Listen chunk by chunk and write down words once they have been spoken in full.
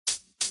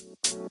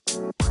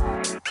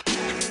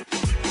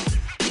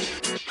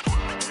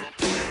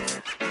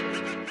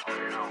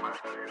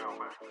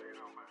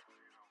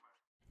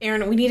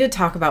Aaron, we need to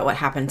talk about what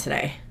happened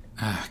today.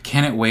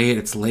 Can it wait?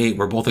 It's late.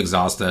 We're both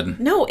exhausted.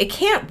 No, it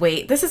can't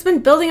wait. This has been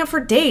building up for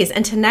days,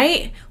 and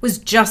tonight was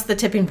just the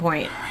tipping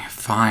point.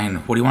 Fine.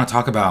 What do you want to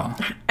talk about?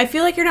 I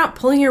feel like you're not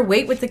pulling your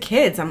weight with the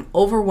kids. I'm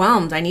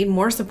overwhelmed. I need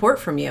more support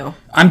from you.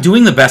 I'm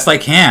doing the best I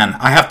can.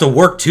 I have to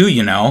work too,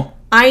 you know.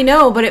 I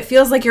know, but it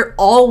feels like you're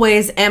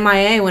always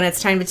MIA when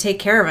it's time to take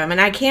care of him,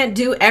 and I can't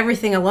do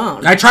everything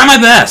alone. I try my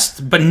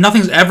best, but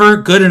nothing's ever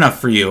good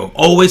enough for you.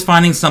 Always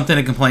finding something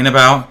to complain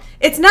about.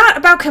 It's not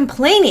about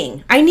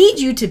complaining. I need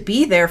you to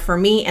be there for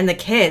me and the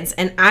kids,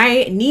 and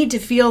I need to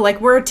feel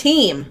like we're a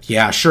team.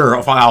 Yeah, sure.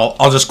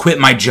 I'll just quit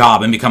my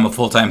job and become a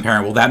full-time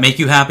parent. Will that make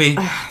you happy?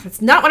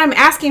 That's not what I'm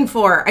asking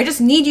for. I just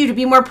need you to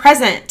be more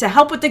present, to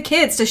help with the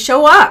kids, to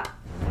show up.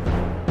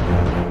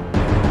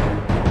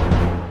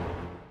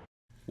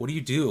 What do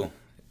you do?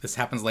 This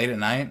happens late at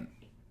night?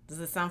 Does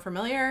this sound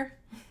familiar?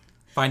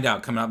 Find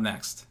out coming up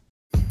next.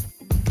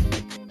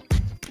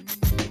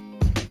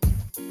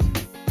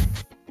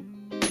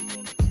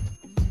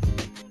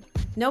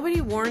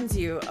 Nobody warns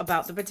you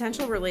about the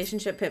potential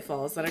relationship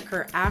pitfalls that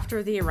occur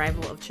after the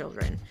arrival of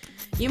children.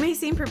 You may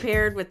seem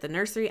prepared with the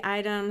nursery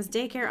items,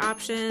 daycare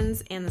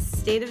options, and the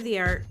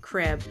state-of-the-art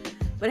crib,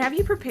 but have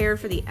you prepared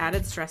for the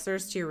added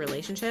stressors to your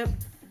relationship?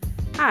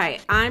 Hi,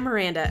 I'm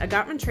Miranda, a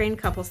Gottman-trained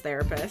couples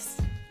therapist.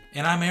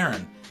 And I'm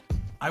Aaron.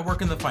 I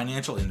work in the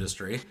financial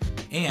industry,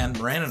 and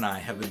Miranda and I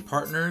have been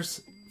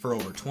partners for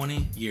over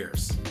 20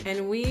 years.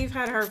 And we've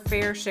had our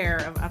fair share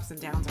of ups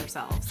and downs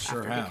ourselves Sure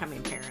after have.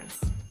 becoming parents.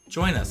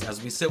 Join us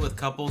as we sit with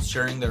couples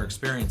sharing their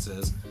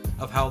experiences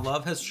of how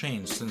love has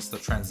changed since the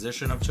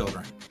transition of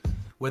children.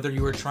 Whether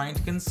you are trying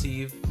to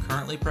conceive,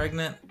 currently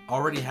pregnant,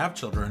 already have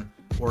children,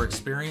 or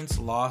experience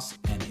loss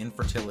and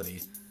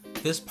infertility,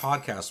 this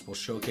podcast will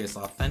showcase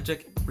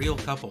authentic, real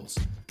couples,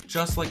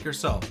 just like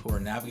yourself, who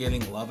are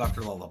navigating love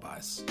after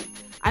lullabies.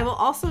 I will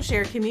also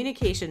share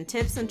communication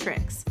tips and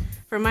tricks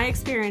from my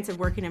experience of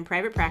working in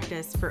private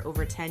practice for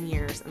over 10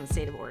 years in the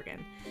state of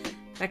Oregon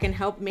that can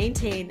help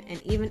maintain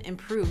and even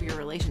improve your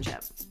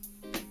relationship.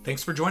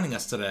 Thanks for joining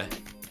us today.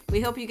 We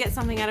hope you get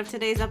something out of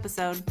today's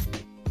episode.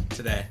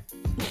 Today.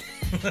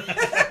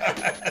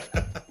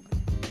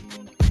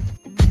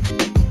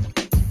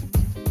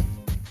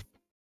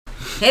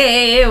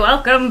 Hey,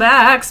 welcome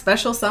back.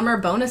 Special summer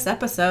bonus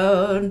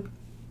episode.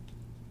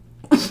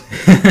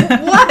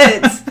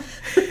 What?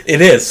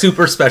 It is.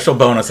 Super special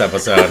bonus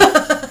episode.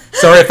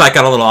 Sorry if that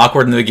got a little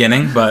awkward in the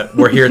beginning, but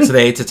we're here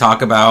today to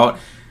talk about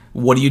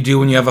what do you do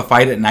when you have a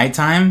fight at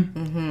nighttime?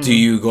 Mm-hmm. Do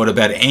you go to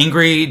bed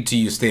angry? Do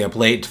you stay up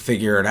late to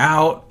figure it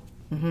out?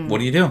 Mm-hmm. What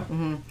do you do?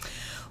 Mm-hmm.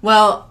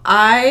 Well,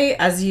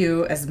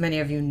 as many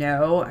of you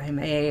know, I'm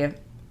a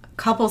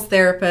couples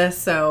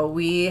therapist, so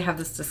we have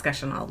this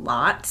discussion a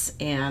lot.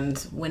 And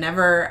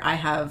whenever I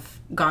have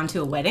gone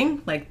to a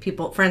wedding, like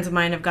friends of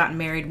mine have gotten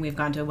married and we've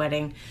gone to a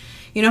wedding,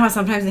 you know how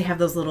sometimes they have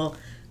those little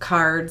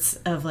cards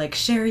of like,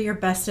 share your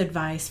best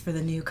advice for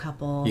the new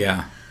couple.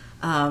 Yeah.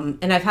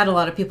 And I've had a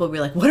lot of people be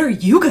like, what are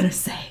you going to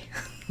say?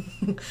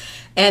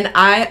 And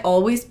I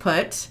always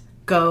put,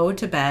 go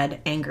to bed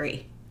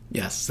angry.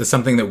 Yes, that's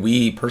something that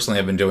we personally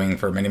have been doing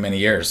for many, many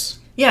years.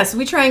 Yes,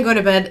 we try and go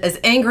to bed as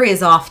angry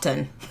as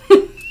often.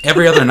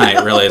 Every other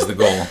night really is the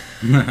goal.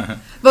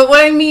 But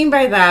what I mean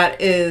by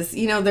that is,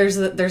 you know, there's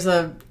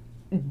a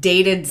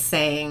dated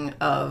saying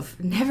of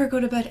never go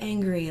to bed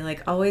angry.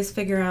 Like always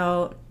figure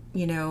out,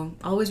 you know,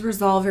 always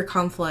resolve your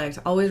conflict,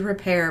 always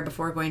repair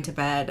before going to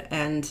bed.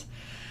 And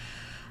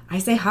I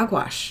say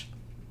hogwash.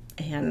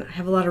 And I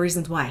have a lot of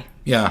reasons why.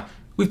 Yeah.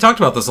 We've talked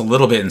about this a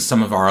little bit in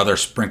some of our other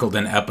sprinkled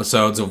in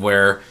episodes of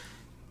where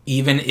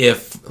even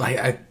if,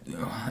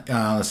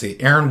 let's see,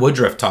 Erin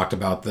Woodruff talked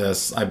about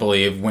this, I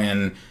believe,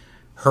 when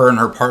her and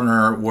her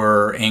partner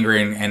were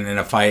angry and in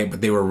a fight,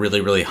 but they were really,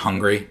 really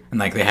hungry and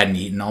like they hadn't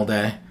eaten all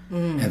day.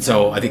 And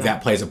so I think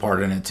that plays a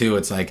part in it too.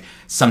 It's like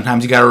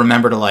sometimes you got to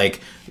remember to like,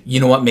 you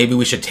know what, maybe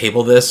we should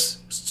table this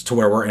to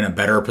where we're in a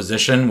better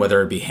position,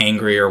 whether it be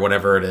hangry or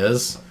whatever it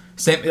is.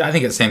 I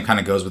think the same kind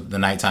of goes with the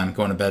nighttime,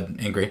 going to bed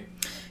angry.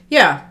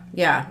 Yeah.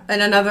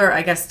 And another,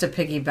 I guess, to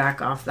piggyback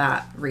off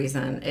that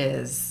reason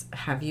is,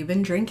 have you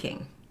been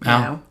drinking? You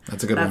know?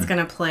 That's a good one. That's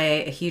going to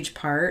play a huge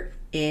part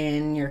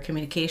in your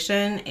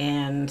communication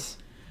and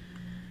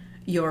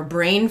your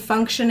brain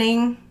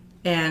functioning.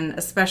 And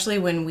especially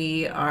when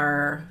we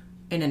are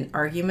in an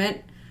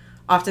argument,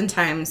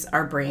 oftentimes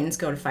our brains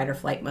go to fight or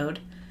flight mode.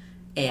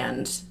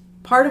 And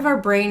part of our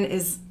brain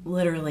is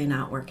literally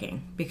not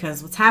working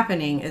because what's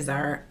happening is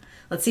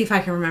let's see if I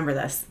can remember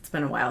this. It's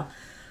been a while.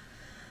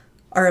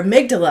 Our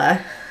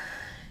amygdala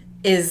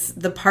is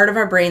the part of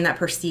our brain that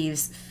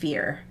perceives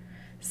fear.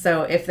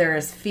 So if there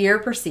is fear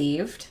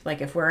perceived,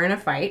 like if we're in a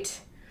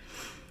fight,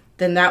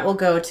 then that will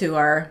go to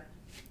our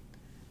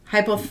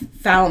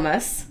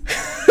hypothalamus.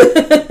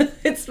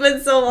 It's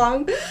been so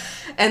long.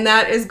 And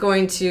that is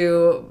going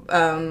to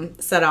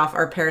set off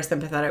our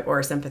parasympathetic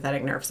or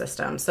sympathetic nerve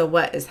system. So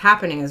what is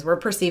happening is we're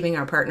perceiving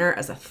our partner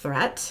as a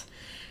threat.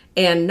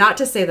 And not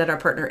to say that our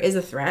partner is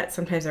a threat.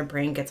 Sometimes our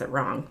brain gets it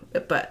wrong.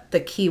 But the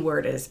key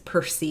word is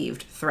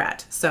perceived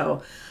threat.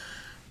 So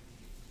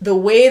the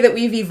way that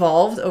we've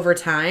evolved over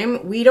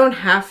time, we don't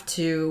have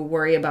to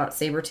worry about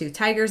saber-toothed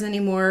tigers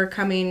anymore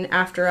coming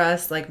after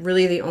us. Like,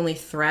 really the only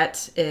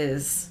threat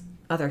is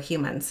other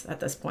humans at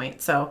this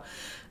point. So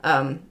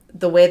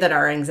the way that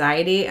our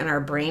anxiety and our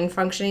brain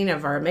functioning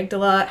of our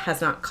amygdala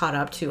has not caught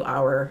up to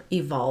our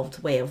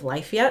evolved way of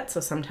life yet. So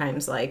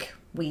sometimes, like,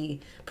 we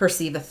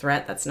perceive a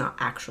threat that's not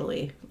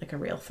actually like a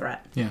real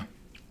threat. Yeah.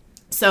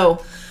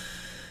 So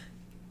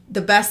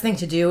the best thing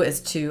to do is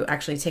to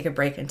actually take a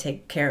break and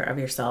take care of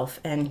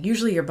yourself. And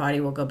usually your body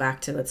will go back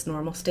to its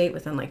normal state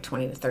within like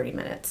 20 to 30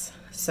 minutes.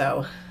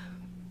 So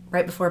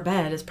right before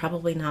bed is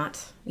probably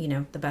not,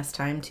 the best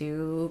time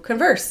to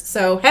converse.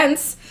 So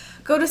hence,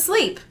 go to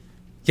sleep.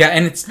 Yeah,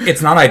 and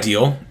it's not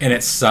ideal, and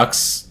it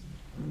sucks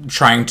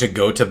trying to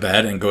go to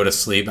bed and go to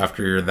sleep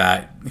after you're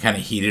that kind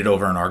of heated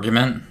over an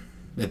argument.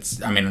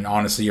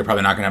 Honestly, you're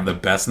probably not going to have the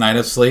best night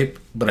of sleep,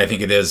 but I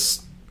think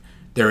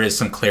there is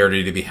some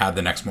clarity to be had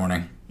the next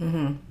morning.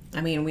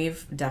 Mm-hmm.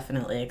 We've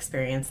definitely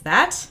experienced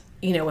that,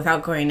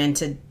 without going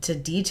into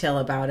detail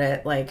about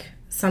it. Like,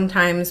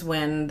 sometimes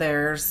when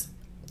there's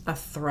a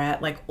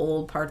threat, like,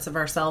 old parts of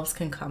ourselves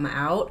can come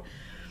out,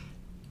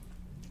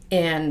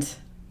 and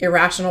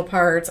irrational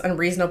parts,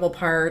 unreasonable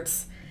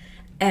parts,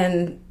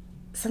 and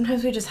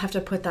sometimes we just have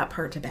to put that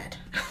part to bed.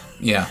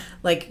 Yeah.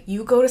 Like,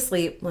 you go to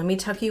sleep, let me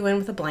tuck you in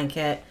with a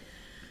blanket,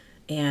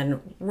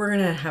 and we're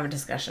going to have a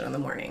discussion in the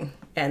morning.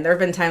 And there have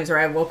been times where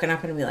I've woken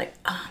up and be like,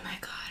 oh my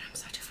God, I'm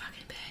such a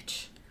fucking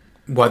bitch.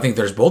 Well, I think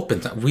there's both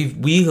been times.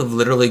 We have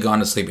literally gone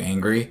to sleep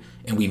angry,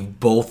 and we've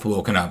both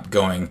woken up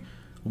going,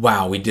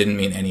 wow, we didn't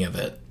mean any of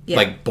it. Yeah.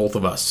 Like, both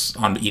of us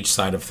on each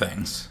side of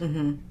things.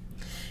 Mm-hmm.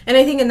 And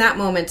I think in that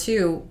moment,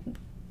 too,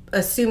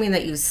 assuming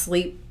that you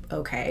sleep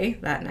okay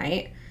that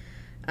night,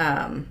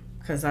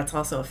 because that's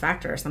also a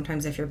factor.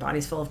 Sometimes if your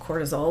body's full of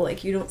cortisol,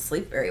 like, you don't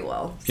sleep very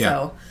well. Yeah.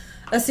 So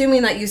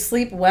assuming that you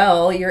sleep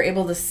well, you're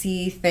able to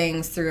see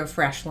things through a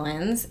fresh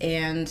lens,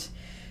 and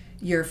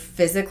you're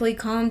physically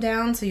calmed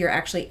down, so you're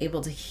actually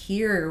able to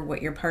hear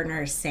what your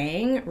partner is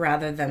saying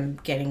rather than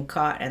getting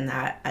caught in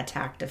that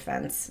attack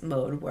defense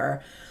mode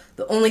where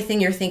the only thing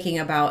you're thinking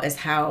about is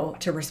how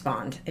to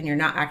respond, and you're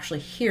not actually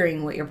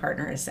hearing what your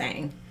partner is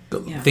saying.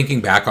 Yeah.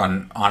 Thinking back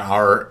on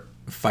our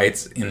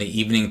fights in the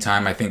evening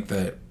time, I think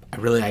that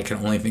I can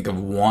only think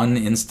of one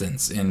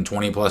instance in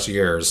 20 plus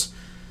years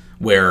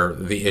where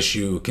the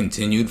issue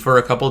continued for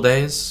a couple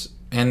days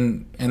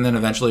and then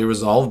eventually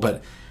resolved.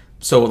 But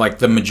so, like,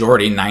 the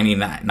majority,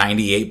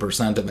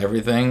 98% of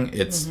everything,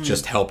 it's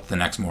just helped the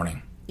next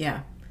morning.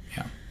 Yeah.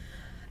 Yeah.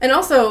 And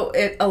also,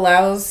 it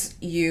allows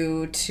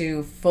you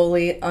to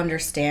fully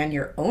understand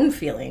your own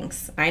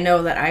feelings. I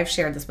know that I've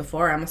shared this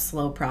before. I'm a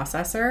slow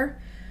processor.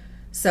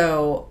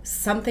 So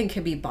something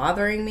could be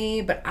bothering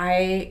me, but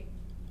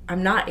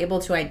I'm not able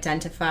to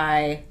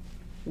identify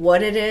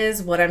what it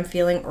is, what I'm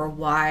feeling, or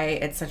why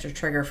it's such a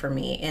trigger for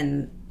me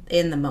in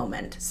the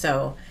moment.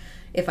 So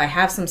if I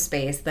have some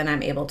space, then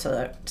I'm able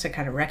to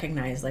kind of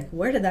recognize, like,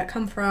 where did that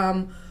come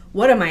from?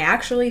 What am I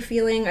actually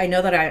feeling? I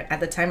know that at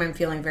the time I'm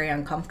feeling very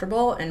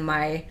uncomfortable, and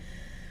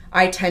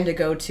I tend to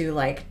go to,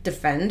 like,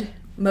 defend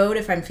mode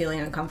if I'm feeling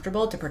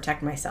uncomfortable to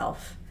protect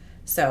myself.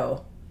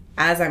 So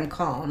as I'm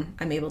calm,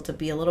 I'm able to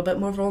be a little bit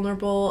more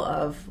vulnerable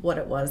of what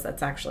it was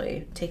that's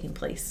actually taking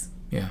place.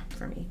 Yeah.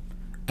 For me.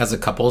 As a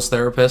couples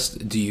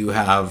therapist, do you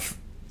have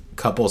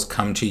couples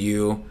come to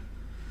you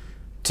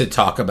to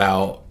talk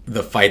about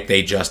the fight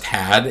they just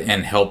had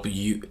and help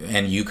you,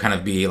 and you kind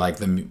of be like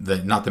the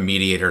not the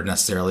mediator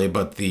necessarily,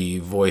 but the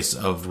voice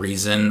of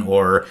reason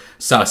or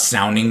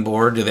sounding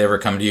board? Do they ever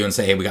come to you and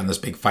say, hey, we got in this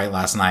big fight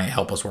last night,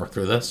 help us work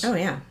through this? Oh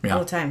yeah. All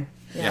the time.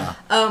 Yeah.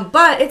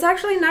 But it's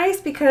actually nice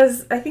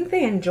because I think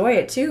they enjoy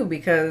it too,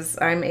 because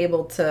I'm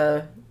able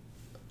to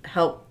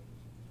help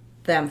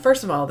them.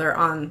 First of all, they're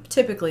on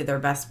typically their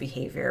best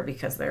behavior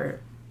because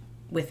they're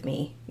with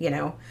me,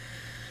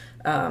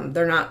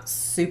 they're not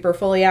super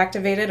fully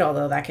activated,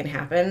 although that can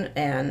happen.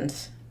 And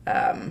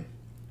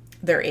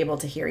they're able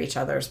to hear each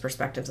other's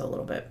perspectives a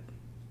little bit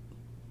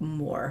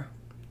more.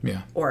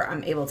 Yeah. Or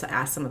I'm able to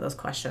ask some of those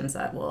questions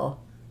that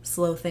will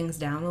slow things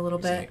down a little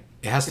bit.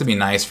 It has to be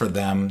nice for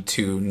them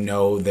to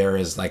know there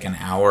is like an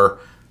hour,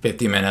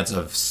 50 minutes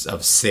of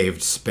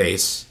saved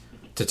space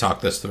to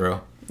talk this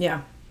through.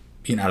 Yeah.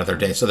 Being out of their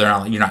day, so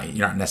you're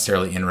not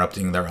necessarily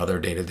interrupting their other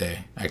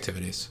day-to-day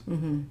activities.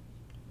 Mm-hmm.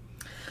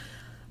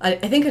 I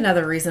think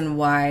another reason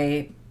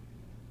why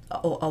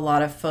a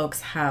lot of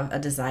folks have a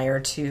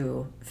desire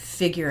to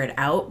figure it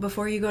out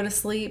before you go to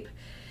sleep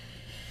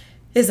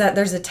is that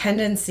there's a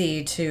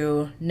tendency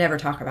to never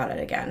talk about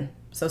it again.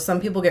 So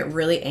some people get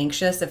really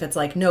anxious if it's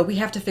like, no, we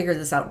have to figure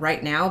this out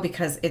right now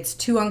because it's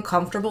too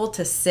uncomfortable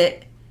to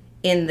sit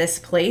in this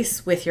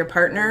place with your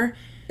partner.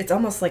 It's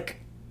almost like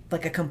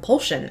a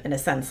compulsion in a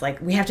sense. Like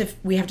we have to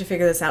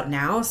figure this out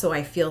now so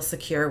I feel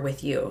secure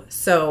with you.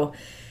 So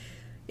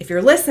if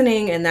you're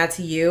listening and that's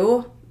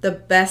you, the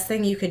best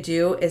thing you could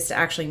do is to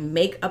actually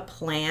make a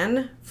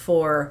plan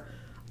for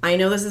I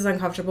know this is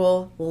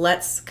uncomfortable.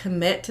 Let's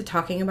commit to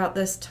talking about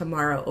this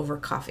tomorrow over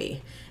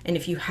coffee. And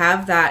if you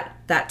have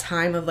that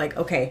time of like,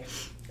 okay,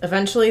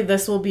 eventually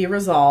this will be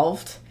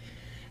resolved.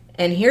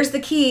 And here's the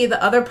key,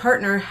 the other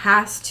partner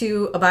has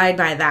to abide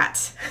by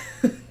that.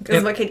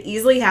 Because what could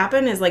easily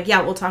happen is like,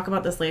 yeah, we'll talk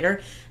about this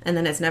later. And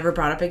then it's never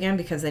brought up again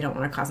because they don't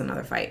want to cause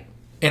another fight.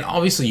 And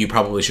obviously you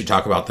probably should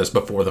talk about this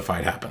before the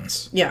fight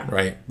happens. Yeah.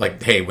 Right?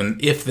 Like, hey,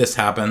 if this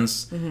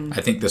happens,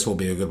 I think this will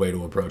be a good way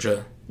to approach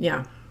it.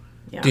 Yeah.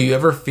 Yeah. Do you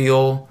ever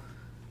feel...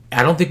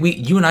 I don't think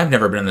you and I have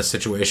never been in this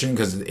situation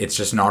because it's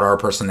just not our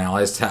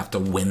personalities to have to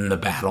win the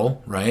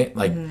battle, right?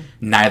 Like,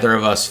 neither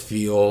of us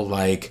feel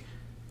like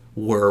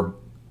we're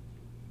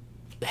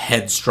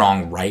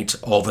headstrong right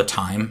all the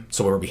time,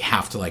 so where we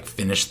have to, like,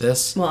 finish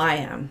this. Well, I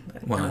am.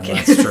 Well,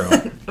 that's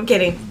true. I'm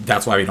kidding.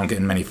 That's why we don't get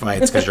in many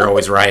fights, because you're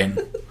always right.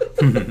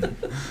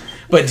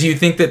 But do you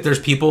think that there's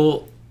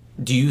people...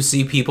 Do you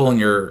see people in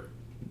your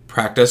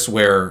practice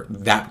where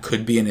that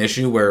could be an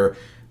issue, where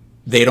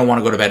they don't want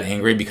to go to bed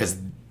angry because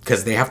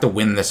they have to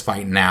win this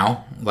fight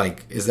now?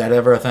 Like, is that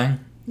ever a thing?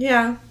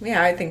 Yeah,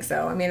 I think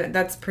so. I mean,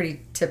 that's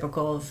pretty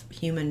typical of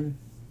human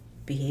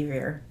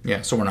behavior.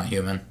 Yeah, so we're not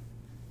human.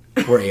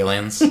 We're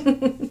aliens.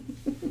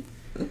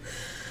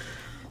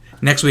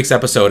 Next week's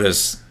episode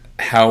is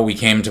how we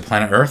came to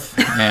planet Earth,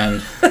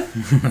 and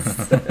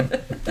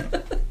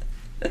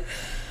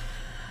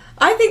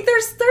I think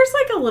there's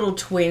like a little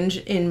twinge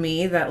in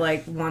me that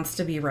like wants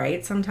to be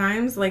right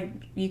sometimes. Like,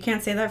 you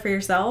can't say that for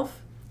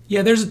yourself.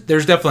 yeah,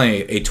 there's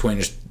definitely a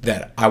twinge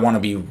that I want to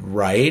be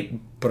right,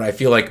 but I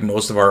feel like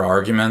most of our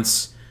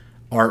arguments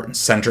aren't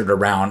centered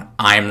around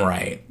I'm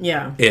right.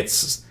 Yeah.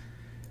 It's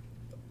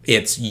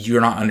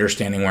you're not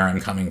understanding where I'm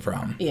coming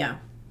from. Yeah.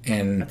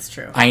 And that's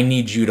true. I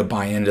need you to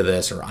buy into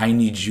this, or I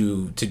need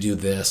you to do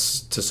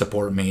this to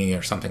support me,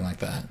 or something like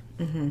that.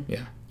 Mm-hmm.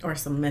 Yeah. Or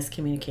some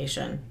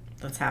miscommunication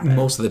that's happening.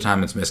 Most of the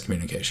time it's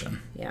miscommunication.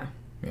 Yeah.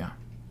 Yeah.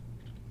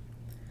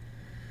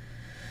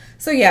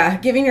 So yeah,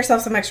 giving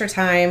yourself some extra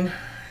time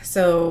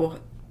so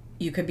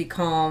you could be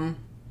calm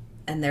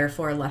and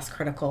therefore less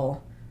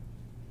critical,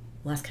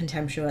 less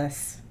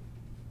contemptuous,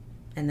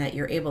 and that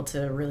you're able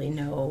to really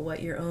know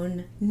what your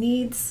own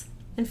needs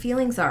and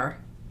feelings are.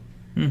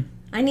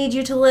 I need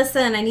you to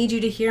listen. I need you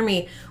to hear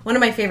me. One of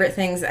my favorite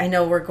things, I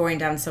know we're going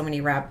down so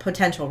many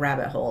potential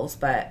rabbit holes,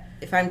 but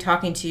if I'm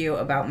talking to you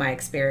about my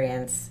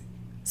experience,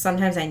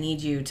 sometimes I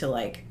need you to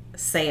like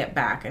say it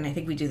back. And I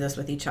think we do this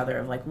with each other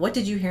of like, what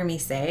did you hear me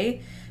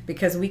say?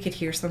 Because we could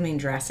hear something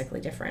drastically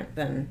different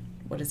than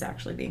what is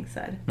actually being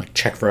said. Like,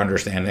 check for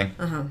understanding.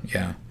 Uh-huh.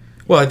 Yeah.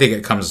 Well, I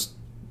think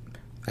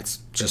that's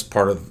just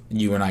part of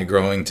you and I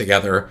growing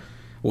together.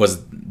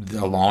 Was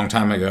a long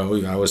time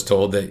ago, I was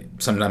told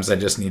that sometimes I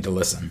just need to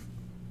listen.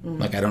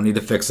 Like, I don't need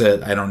to fix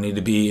it. I don't need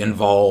to be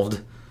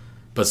involved.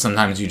 But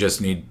sometimes you just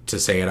need to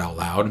say it out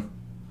loud.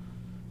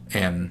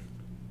 And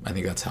I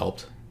think that's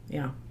helped.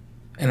 Yeah.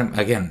 And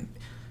again,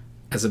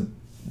 as a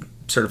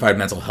certified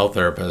mental health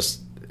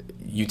therapist,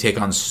 you take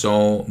on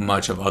so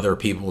much of other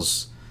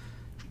people's,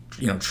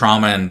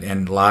 trauma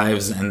and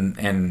lives.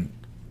 And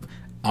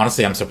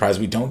honestly, I'm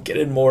surprised we don't get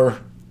in more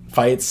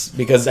fights,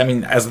 because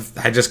as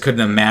I just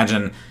couldn't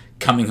imagine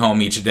coming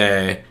home each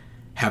day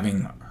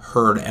having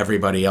heard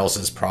everybody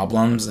else's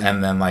problems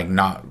and then like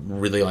not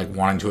really like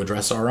wanting to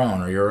address our own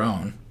or your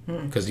own,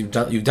 because you've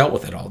dealt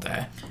with it all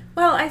day.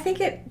 Well, I think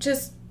it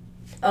just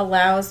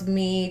allows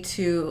me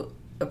to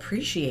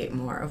appreciate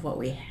more of what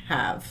we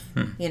have,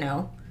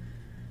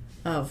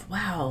 of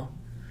wow,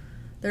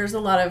 there's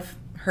a lot of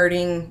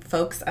hurting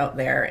folks out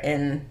there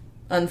in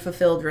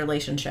unfulfilled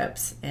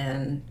relationships,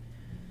 and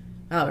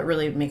it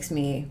really makes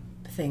me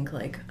think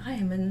like I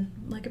am in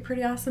like a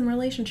pretty awesome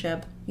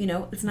relationship.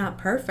 It's not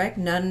perfect,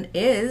 none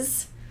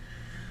is,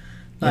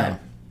 but yeah.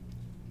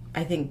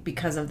 I think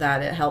because of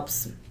that it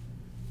helps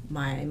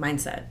my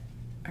mindset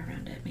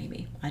around it.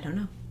 Maybe, I don't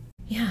know.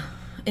 Yeah.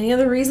 Any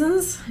other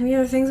reasons? Any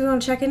other things we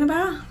want to check in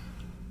about?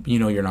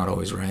 You're not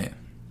always right.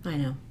 I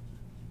know.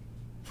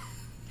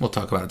 We'll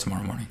talk about it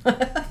tomorrow morning.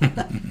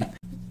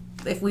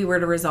 If we were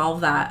to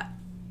resolve that,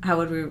 how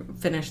would we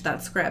finish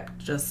that script?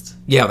 Just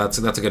that's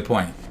a good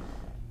point.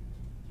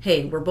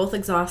 Hey, we're both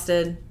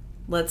exhausted.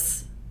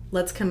 Let's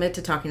commit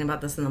to talking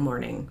about this in the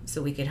morning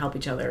so we could help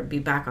each other be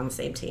back on the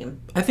same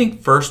team. I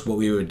think first what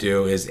we would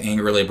do is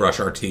angrily brush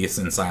our teeth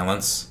in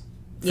silence,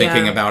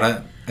 thinking about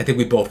it. I think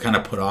we both kind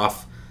of put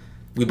off.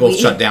 We both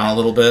shut down a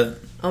little bit.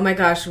 Oh my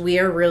gosh, we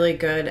are really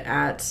good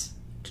at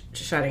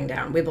shutting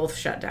down. We both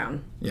shut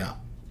down. Yeah.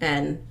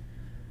 And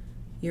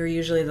you're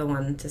usually the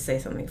one to say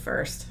something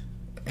first.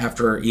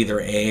 After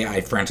either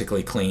I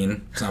frantically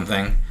clean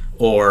something,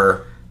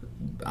 or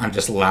I'm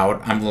just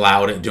loud. I'm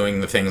loud at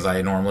doing the things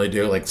I normally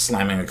do, like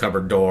slamming a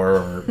cupboard door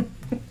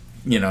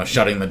or,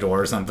 shutting the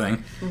door or something.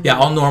 Mm-hmm. Yeah,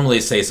 I'll normally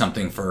say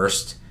something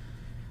first.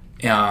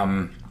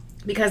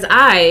 Because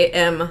I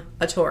am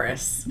a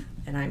Taurus,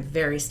 and I'm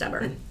very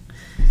stubborn.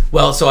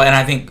 Well, and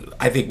I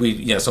think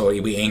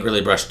we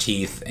angrily brush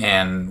teeth,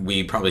 and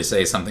we probably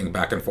say something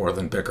back and forth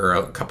and bicker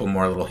a couple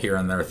more little here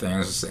and there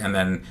things, and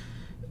then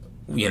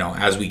you know,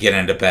 as we get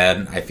into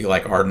bed, I feel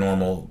like our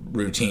normal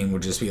routine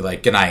would just be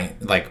like, good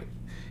night. Like,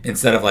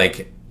 instead of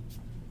like,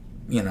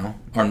 you know,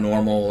 our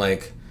normal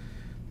like,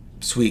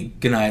 sweet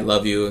good night,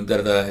 love you,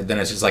 then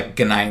it's just like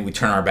good night, we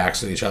turn our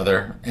backs to each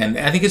other. And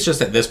I think it's just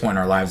at this point in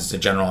our lives, it's a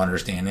general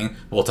understanding.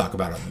 We'll talk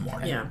about it in the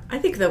morning. Yeah, I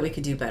think that we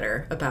could do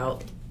better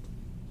about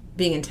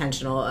being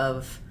intentional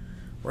of,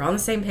 we're on the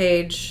same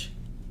page,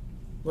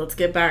 let's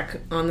get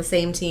back on the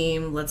same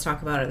team, let's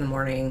talk about it in the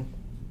morning.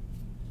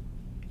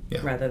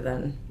 Yeah. Rather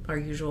than our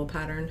usual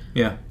pattern.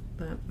 Yeah.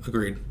 But,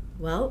 agreed.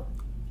 Well,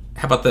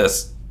 how about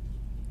this?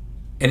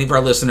 Any of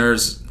our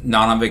listeners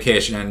not on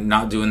vacation,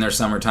 not doing their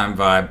summertime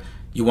vibe,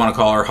 you want to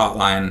call our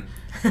hotline,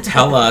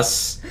 tell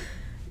us,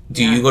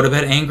 do you go to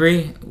bed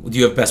angry? Do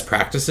you have best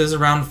practices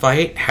around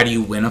fight? How do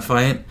you win a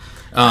fight?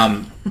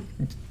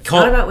 It's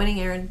not about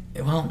winning, Aaron.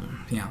 Well,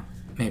 yeah,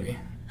 maybe.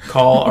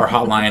 Call our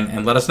hotline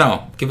and let us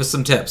know. Give us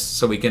some tips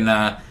so we can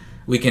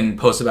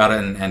post about it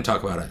and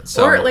talk about it.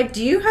 So, or, like,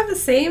 do you have the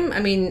same... I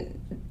mean,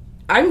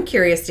 I'm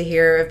curious to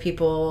hear if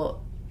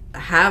people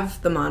have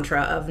the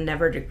mantra of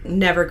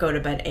never go to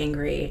bed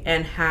angry,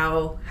 and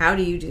how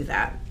do you do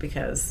that?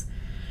 Because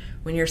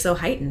when you're so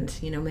heightened,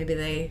 you know, maybe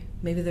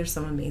there's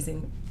some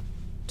amazing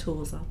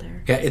tools out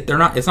there. Yeah,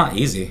 it's not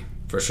easy,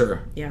 for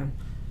sure. Yeah.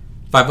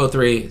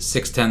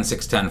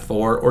 503-610-6104,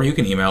 or you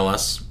can email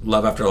us,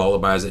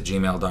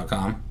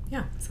 loveafterlullabies@gmail.com.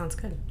 Yeah, sounds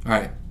good. All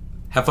right.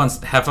 Have fun,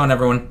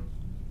 everyone.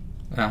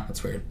 Oh,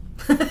 that's weird.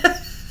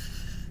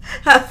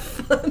 Have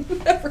fun,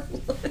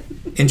 everyone.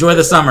 Enjoy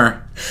the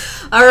summer.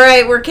 All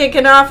right, we're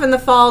kicking off in the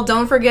fall.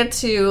 Don't forget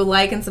to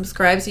like and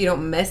subscribe so you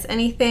don't miss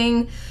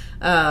anything.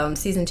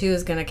 Season 2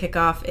 is going to kick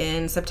off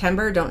in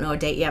September. Don't know a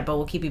date yet, but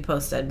we'll keep you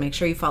posted. Make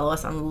sure you follow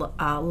us on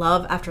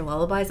Love After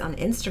Lullabies on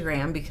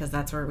Instagram, because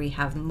that's where we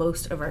have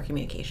most of our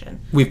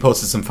communication. We've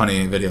posted some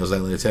funny videos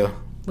lately, too.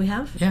 We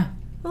have? Yeah.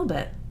 A little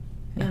bit.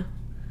 Yeah.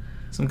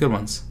 Some good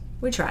ones.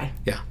 We try.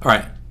 Yeah. All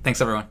right.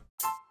 Thanks, everyone.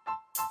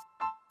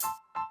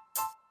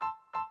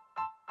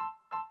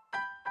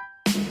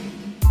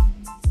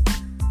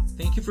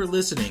 Thank you for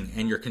listening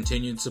and your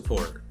continued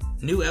support.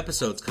 New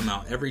episodes come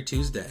out every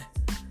Tuesday.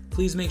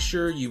 Please make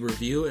sure you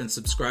review and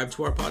subscribe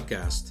to our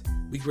podcast.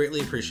 We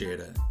greatly appreciate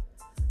it.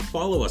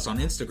 Follow us on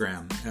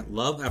Instagram at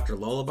Love After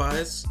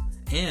Lullabies.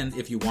 And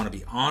if you want to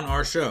be on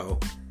our show,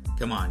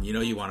 come on, you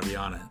know you want to be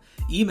on it.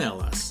 Email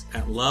us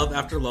at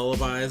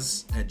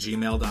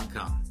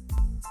loveafterlullabies@gmail.com.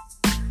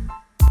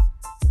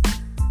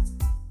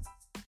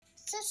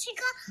 So she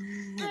got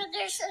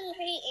burgers in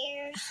her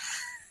ears.